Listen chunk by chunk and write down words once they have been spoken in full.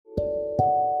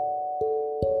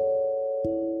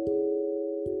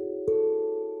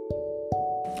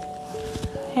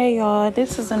Hey y'all,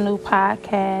 this is a new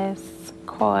podcast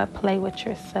called Play With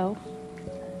Yourself.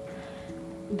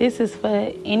 This is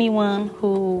for anyone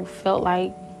who felt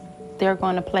like they're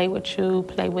going to play with you,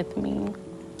 play with me.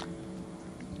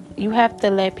 You have to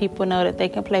let people know that they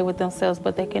can play with themselves,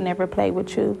 but they can never play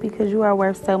with you because you are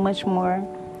worth so much more.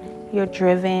 You're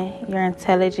driven, you're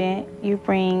intelligent, you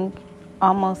bring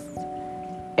almost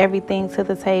everything to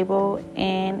the table,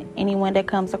 and anyone that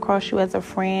comes across you as a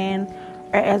friend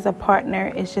or as a partner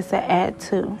is just an add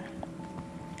to.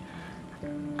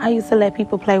 I used to let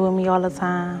people play with me all the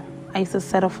time. I used to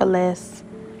settle for less.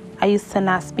 I used to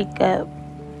not speak up.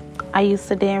 I used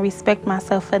to then respect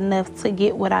myself enough to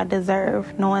get what I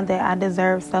deserve, knowing that I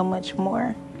deserve so much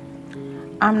more.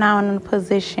 I'm now in a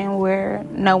position where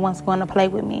no one's going to play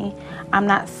with me. I'm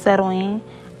not settling.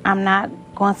 I'm not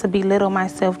going to belittle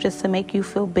myself just to make you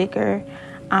feel bigger.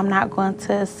 I'm not going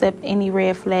to accept any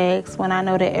red flags when I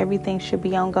know that everything should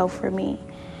be on go for me.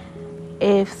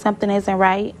 If something isn't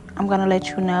right, I'm going to let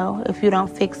you know. If you don't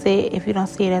fix it, if you don't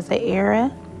see it as an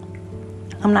error,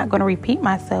 I'm not going to repeat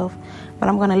myself, but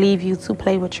I'm going to leave you to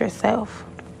play with yourself.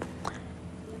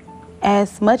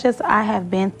 As much as I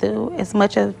have been through, as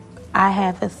much as I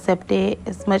have accepted,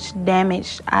 as much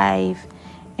damage I've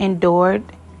endured,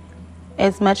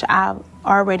 as much I've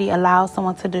already allowed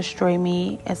someone to destroy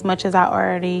me, as much as I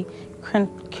already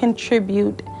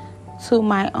contribute to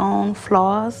my own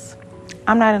flaws,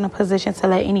 I'm not in a position to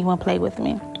let anyone play with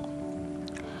me.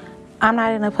 I'm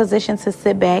not in a position to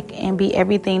sit back and be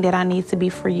everything that I need to be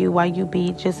for you while you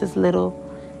be just as little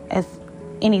as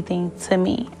anything to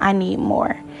me. I need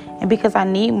more. And because I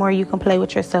need more, you can play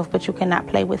with yourself, but you cannot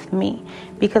play with me.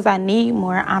 Because I need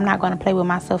more, I'm not going to play with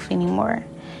myself anymore.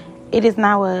 It is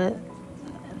now a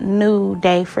new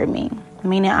day for me,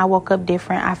 meaning I woke up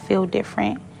different. I feel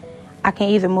different. I can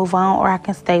either move on or I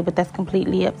can stay, but that's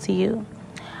completely up to you.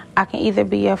 I can either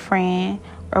be your friend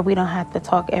or we don't have to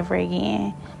talk ever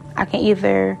again. I can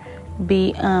either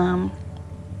be in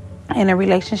a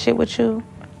relationship with you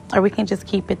or we can just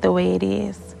keep it the way it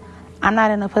is. I'm not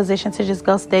in a position to just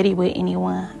go steady with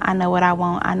anyone. I know what I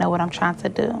want. I know what I'm trying to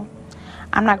do.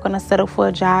 I'm not going to settle for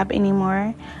a job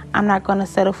anymore. I'm not going to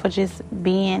settle for just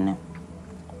being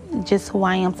just who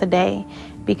I am today,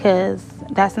 because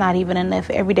that's not even enough.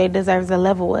 Every day deserves a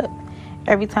level up.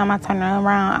 Every time I turn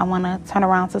around, I want to turn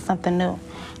around to something new.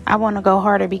 I want to go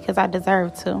harder because I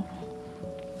deserve to.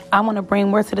 I want to bring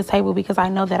more to the table because I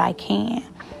know that I can.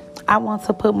 I want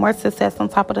to put more success on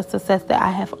top of the success that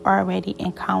I have already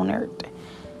encountered.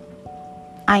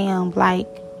 I am like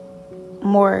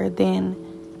more than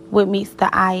what meets the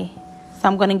eye. So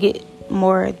I'm going to get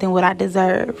more than what I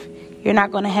deserve. You're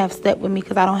not going to have step with me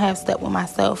because I don't have step with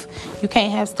myself. You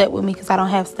can't have step with me because I don't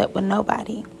have step with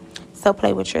nobody. So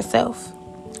play with yourself.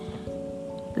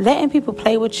 Letting people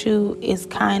play with you is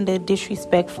kind of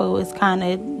disrespectful. It's kind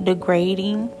of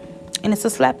degrading. And it's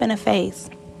a slap in the face.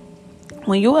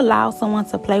 When you allow someone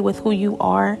to play with who you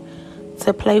are,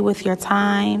 to play with your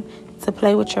time, to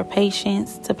play with your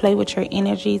patience, to play with your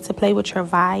energy, to play with your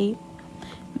vibe,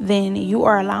 then you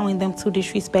are allowing them to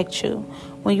disrespect you.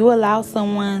 When you allow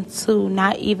someone to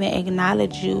not even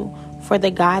acknowledge you for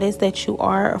the goddess that you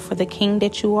are or for the king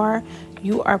that you are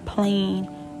playing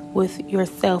with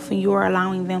yourself and you are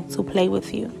allowing them to play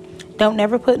with you. Don't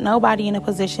never put nobody in a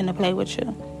position to play with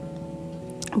you.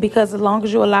 Because as long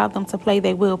as you allow them to play,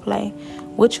 they will play.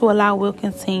 What you allow will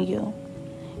continue.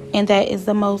 And that is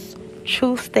the most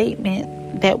true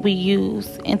statement that we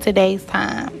use in today's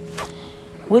time.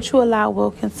 What you allow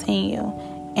will continue.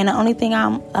 And the only thing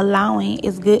I'm allowing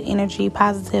is good energy,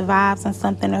 positive vibes, and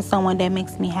something or someone that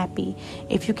makes me happy.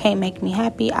 If you can't make me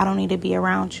happy, I don't need to be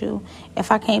around you.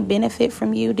 If I can't benefit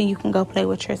from you, then you can go play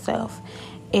with yourself.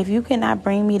 If you cannot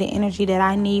bring me the energy that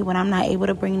I need when I'm not able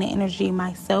to bring the energy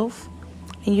myself,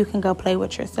 then you can go play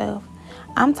with yourself.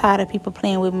 I'm tired of people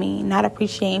playing with me, not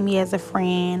appreciating me as a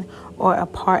friend or a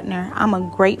partner. I'm a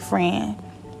great friend.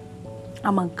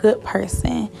 I'm a good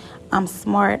person. I'm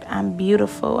smart, I'm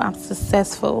beautiful, I'm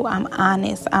successful, I'm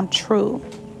honest, I'm true.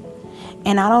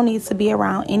 And I don't need to be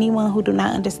around anyone who do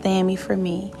not understand me for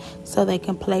me so they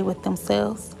can play with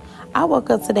themselves. I woke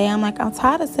up today, I'm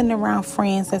tired of sitting around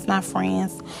friends that's not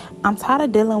friends. I'm tired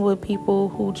of dealing with people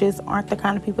who just aren't the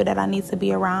kind of people that I need to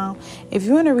be around. If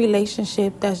you're in a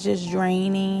relationship that's just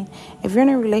draining, if you're in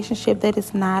a relationship that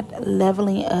is not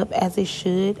leveling up as it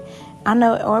should, I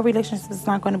know all relationships is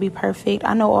not going to be perfect.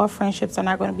 I know all friendships are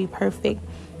not going to be perfect.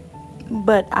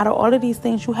 But out of all of these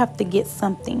things, you have to get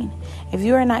something. If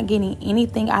you are not getting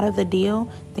anything out of the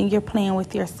deal, then you're playing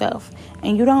with yourself.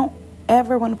 And you don't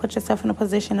ever want to put yourself in a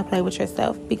position to play with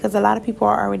yourself because a lot of people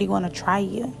are already going to try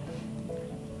you.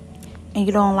 And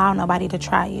you don't allow nobody to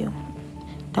try you.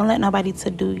 Don't let nobody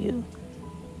to do you.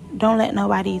 Don't let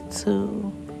nobody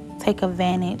to take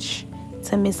advantage,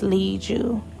 to mislead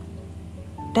you.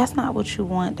 That's not what you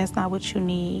want. That's not what you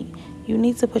need. You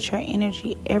need to put your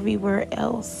energy everywhere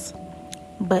else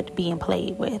but being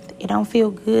played with. It don't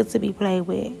feel good to be played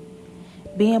with.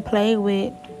 Being played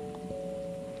with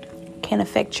can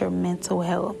affect your mental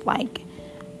health. Like,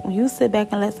 when you sit back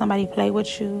and let somebody play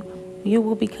with you, you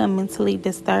will become mentally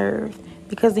disturbed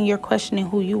because then you're questioning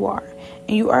who you are.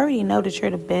 And you already know that you're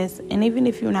the best. And even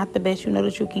if you're not the best, you know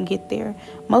that you can get there.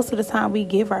 Most of the time we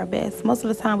give our best. Most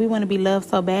of the time we want to be loved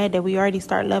so bad that we already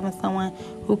start loving someone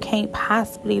who can't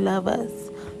possibly love us.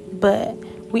 But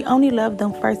we only love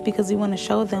them first because we want to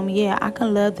show them, yeah, I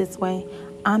can love this way.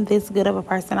 I'm this good of a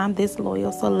person. I'm this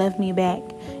loyal, so love me back.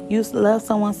 You love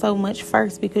someone so much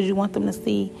first because you want them to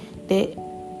see that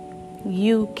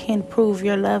you can prove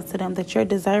your love to them, that you're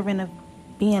deserving of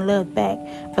being loved back.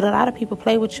 But a lot of people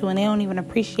play with you and they don't even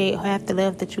appreciate half the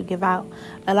love that you give out.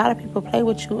 A lot of people play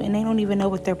with you and they don't even know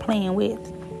what they're playing with.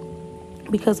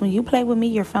 Because when you play with me,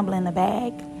 you're fumbling the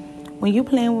bag. When you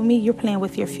playing with me, you're playing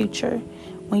with your future.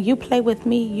 When you play with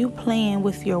me, you playing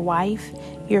with your wife,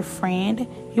 your friend.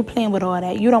 You playing with all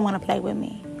that. You don't want to play with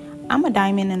me. I'm a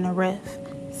diamond in the rough.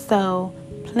 So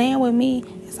playing with me,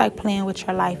 it's like playing with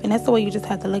your life. And that's the way you just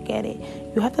have to look at it.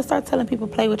 You have to start telling people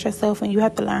play with yourself, and you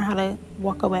have to learn how to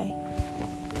walk away.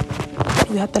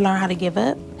 You have to learn how to give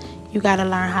up. You got to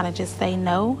learn how to just say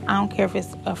no. I don't care if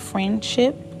it's a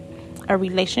friendship, a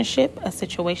relationship, a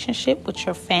situationship with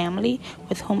your family,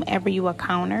 with whomever you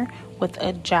encounter, with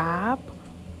a job,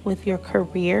 with your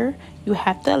career. You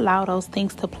have to allow those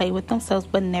things to play with themselves,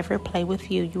 but never play with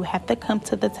you. You have to come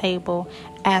to the table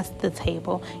as the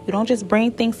table. You don't just bring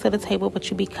things to the table,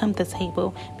 but you become the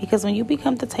table. Because when you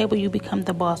become the table, you become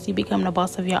the boss. You become the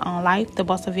boss of your own life, the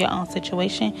boss of your own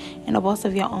situation, and the boss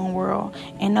of your own world.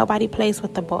 And nobody plays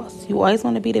with the boss. You always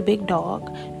want to be the big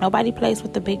dog. Nobody plays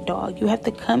with the big dog. You have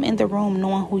to come in the room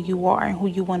knowing who you are and who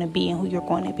you want to be and who you're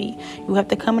going to be. You have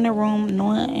to come in the room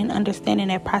knowing and understanding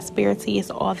that prosperity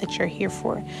is all that you're here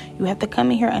for. You have to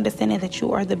come in here understanding that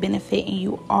you are the benefit and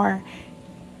you are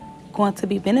going to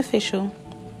be beneficial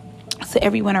to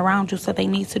everyone around you, so they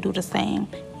need to do the same.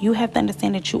 You have to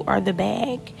understand that you are the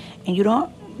bag, and you're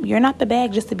not the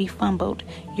bag just to be fumbled.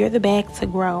 You're the bag to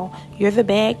grow. You're the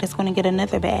bag that's going to get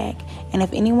another bag. And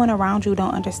if anyone around you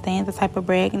don't understand the type of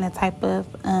bag and the type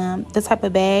of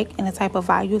bag and the type of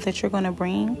value that you're going to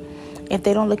bring, if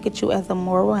they don't look at you as a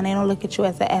moral and they don't look at you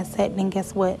as an asset, then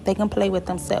guess what? They can play with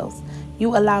themselves.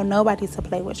 You allow nobody to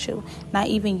play with you. Not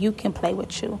even you can play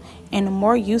with you. And the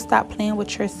more you stop playing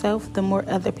with yourself, the more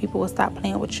other people will stop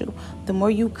playing with you. The more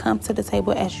you come to the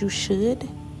table as you should,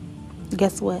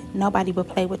 guess what? Nobody will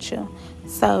play with you.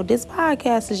 So this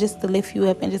podcast is just to lift you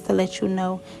up and just to let you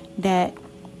know that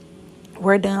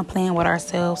we're done playing with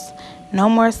ourselves. No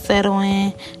more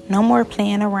settling. No more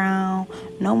playing around.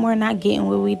 No more not getting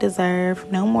what we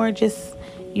deserve. No more just,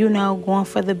 going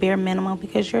for the bare minimum,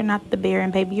 because you're not the bare,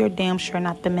 and baby, you're damn sure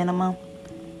not the minimum.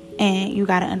 And you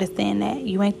got to understand that.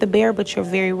 You ain't the bare, but you're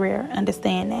very rare.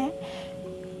 Understand that.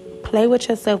 Play with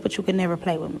yourself, but you can never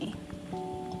play with me.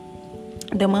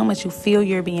 The moment you feel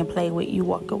you're being played with, you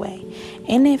walk away.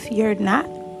 And if your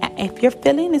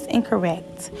feeling is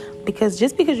incorrect, because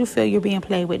just because you feel you're being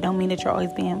played with don't mean that you're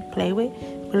always being played with.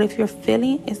 But if your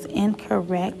feeling is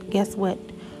incorrect, guess what?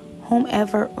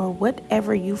 Whomever or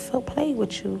whatever you feel played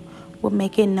with you will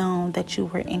make it known that you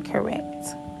were incorrect.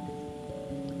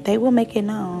 They will make it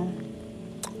known.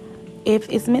 If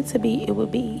it's meant to be, it will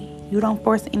be. You don't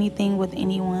force anything with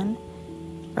anyone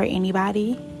or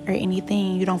anybody or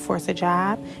anything. You don't force a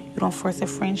job. You don't force a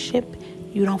friendship.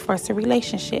 You don't force a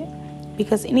relationship.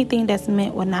 Because anything that's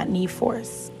meant will not need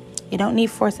force. It don't need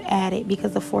force added,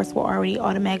 because the force will already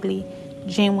automatically,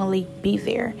 genuinely be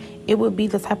there. It would be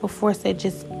the type of force that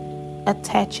just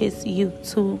attaches you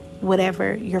to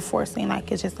whatever you're forcing.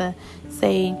 Like, it's just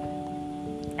say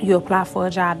you apply for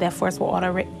a job, that force will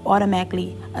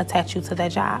automatically attach you to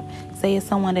that job. Say it's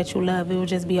someone that you love, it will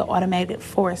just be an automatic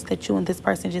force that you and this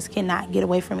person just cannot get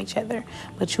away from each other.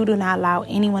 But you do not allow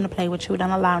anyone to play with you. Don't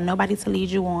allow nobody to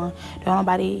lead you on. Don't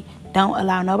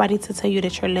allow nobody to tell you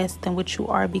that you're less than what you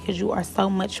are, because you are so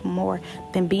much more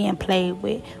than being played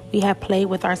with. We have played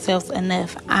with ourselves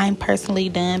enough. I'm personally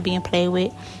done being played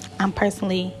with. I'm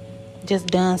personally just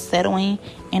done settling,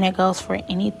 and it goes for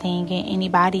anything and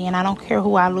anybody. And I don't care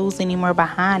who I lose anymore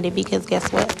behind it, because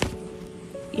guess what?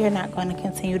 You're not going to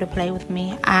continue to play with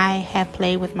me. I have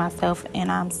played with myself,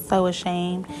 and I'm so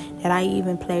ashamed that I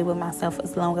even played with myself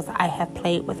as long as I have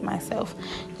played with myself.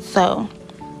 So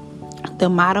the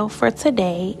motto for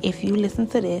today, if you listen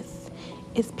to this,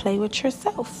 is play with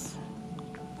yourself.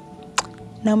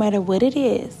 No matter what it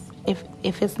is,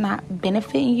 if it's not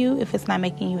benefiting you, if it's not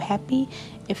making you happy,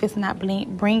 if it's not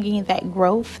bringing that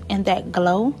growth and that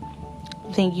glow,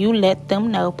 then you let them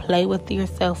know, play with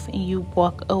yourself, and you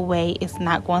walk away. It's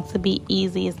not going to be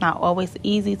easy. It's not always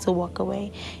easy to walk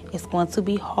away. It's going to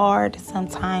be hard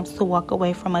sometimes to walk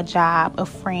away from a job, a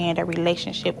friend, a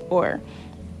relationship, or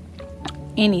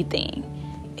anything.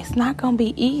 It's not going to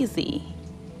be easy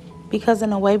because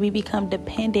in a way we become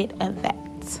dependent of that.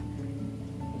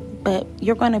 But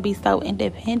you're going to be so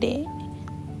independent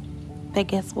that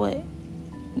guess what?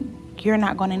 You're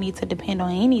not going to need to depend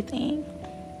on anything.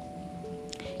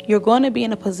 You're going to be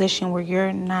in a position where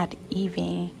you're not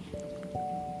even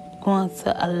going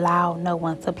to allow no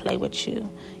one to play with you.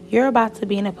 You're about to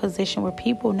be in a position where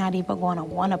people not even going to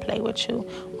want to play with you.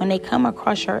 When they come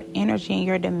across your energy and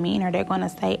your demeanor, they're going to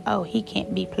say, oh, he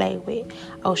can't be played with.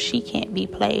 Oh, she can't be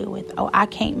played with. Oh, I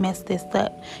can't mess this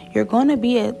up. You're going to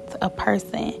be a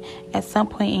person at some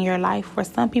point in your life where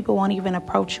some people won't even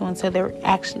approach you until they're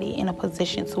actually in a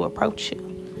position to approach you.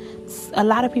 A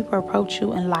lot of people approach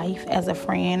you in life as a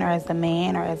friend or as a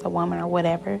man or as a woman or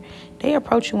whatever. They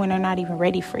approach you when they're not even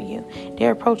ready for you. They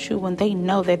approach you when they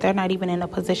know that they're not even in a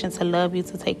position to love you,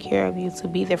 to take care of you, to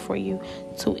be there for you,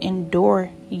 to endure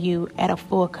you at a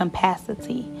full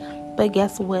capacity. But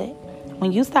guess what?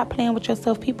 When you stop playing with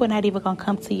yourself, people are not even going to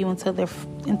come to you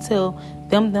until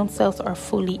them themselves are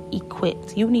fully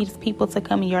equipped. You need people to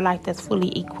come in your life that's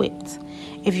fully equipped.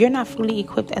 If you're not fully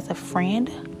equipped as a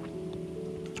friend,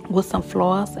 with some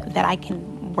flaws that I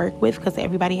can work with, because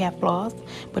everybody have flaws,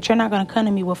 but you're not going to come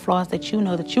to me with flaws that you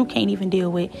know that you can't even deal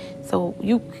with, so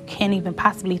you can't even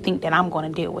possibly think that I'm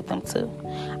going to deal with them too.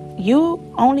 You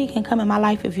only can come in my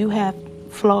life if you have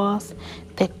flaws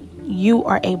that you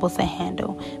are able to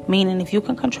handle, meaning if you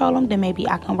can control them, then maybe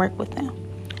I can work with them.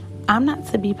 I'm not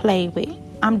to be played with.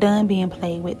 I'm done being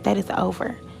played with. That is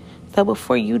over. So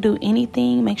before you do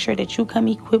anything, make sure that you come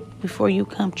equipped before you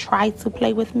come try to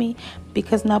play with me,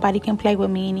 because nobody can play with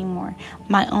me anymore.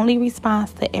 My only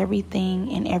response to everything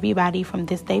and everybody from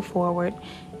this day forward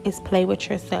is play with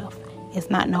yourself. It's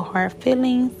not no hard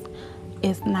feelings.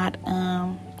 It's not,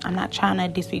 I'm not trying to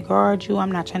disregard you.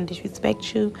 I'm not trying to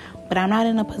disrespect you, but I'm not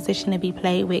in a position to be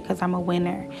played with because I'm a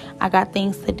winner. I got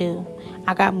things to do.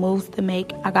 I got moves to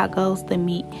make. I got goals to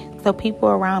meet. So people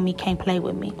around me can't play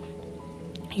with me.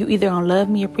 You either gonna love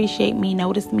me, appreciate me,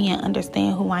 notice me, and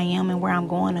understand who I am and where I'm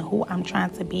going and who I'm trying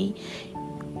to be,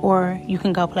 or you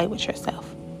can go play with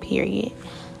yourself, period.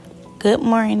 Good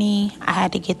morning. I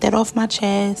had to get that off my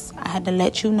chest. I had to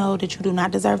let you know that you do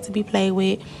not deserve to be played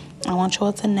with. I want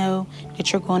y'all to know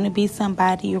that you're going to be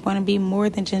somebody. You're going to be more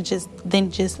than just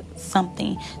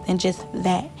something, than just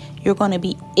that. You're going to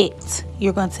be it.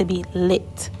 You're going to be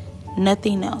lit.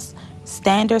 Nothing else.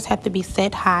 Standards have to be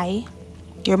set high.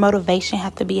 Your motivation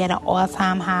has to be at an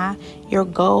all-time high. Your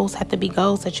goals have to be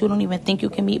goals that you don't even think you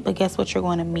can meet, but guess what? You're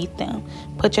going to meet them.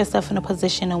 Put yourself in a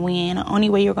position to win. The only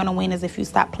way you're going to win is if you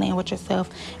stop playing with yourself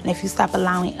and if you stop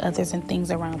allowing others and things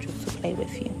around you to play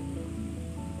with you.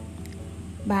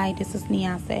 Bye. This is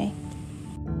Neyance.